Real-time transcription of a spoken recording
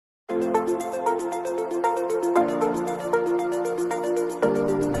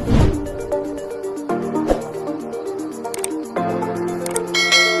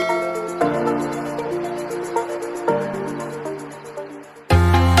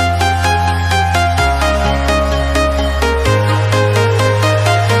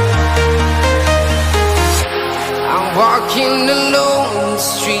Walking alone, the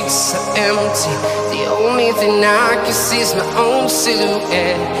streets are empty. The only thing I can see is my own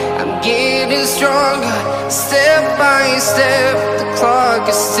silhouette. I'm getting stronger, step by step. The clock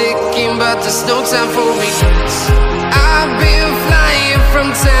is ticking, but there's no time for regrets. I've been flying from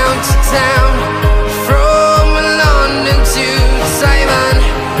town to town, from London to Taiwan.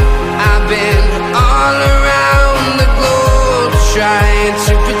 I've been all around the globe, trying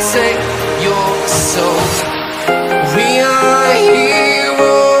to protect your soul. We are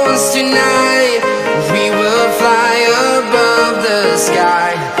heroes tonight. We will fly above the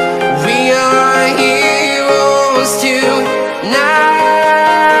sky. We are heroes tonight.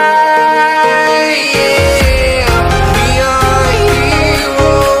 Yeah. We are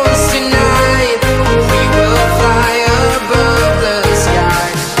heroes tonight. We will fly above the sky.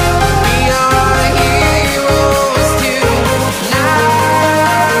 We are heroes tonight.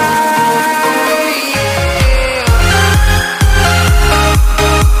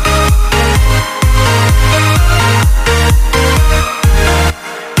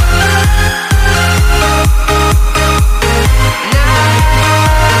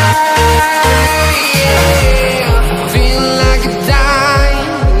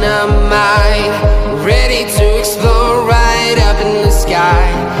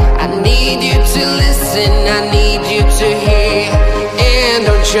 I need you to listen, I need you to hear, and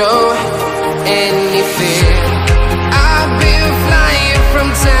don't show any fear. I've been flying from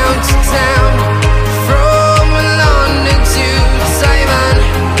town to town, from London to Taiwan.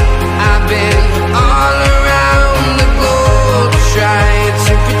 I've been all around the globe, trying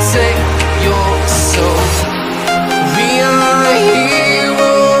to protect your soul. We are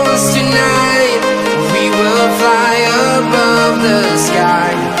heroes tonight. We will fly above the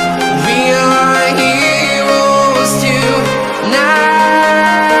sky. We are heroes tonight.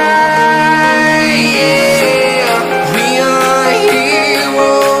 Yeah. We are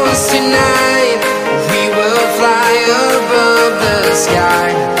heroes tonight. We will fly above the sky.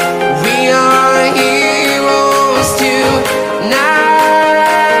 We are heroes tonight.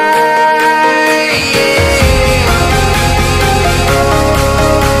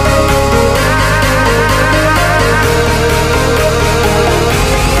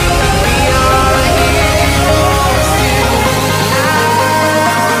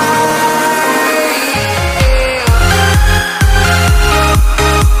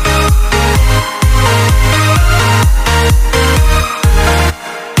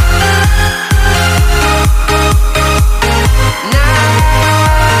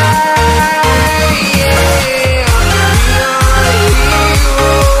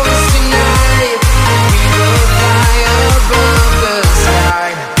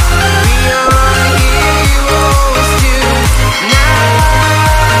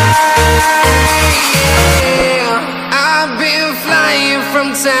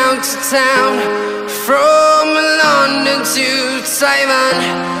 Town to town, from London to Taiwan.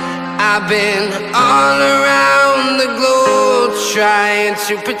 I've been all around the globe, trying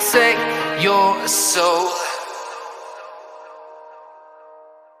to protect your soul.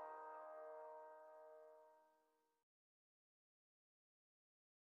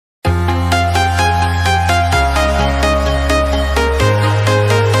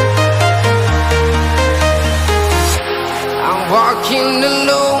 Walking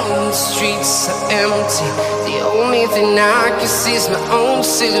alone, the streets are empty. The only thing I can see is my own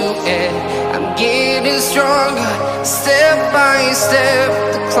silhouette. I'm getting stronger, step by step.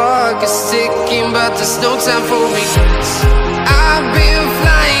 The clock is ticking, but there's no time for regrets. I've been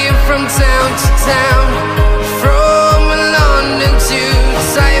flying from town to town,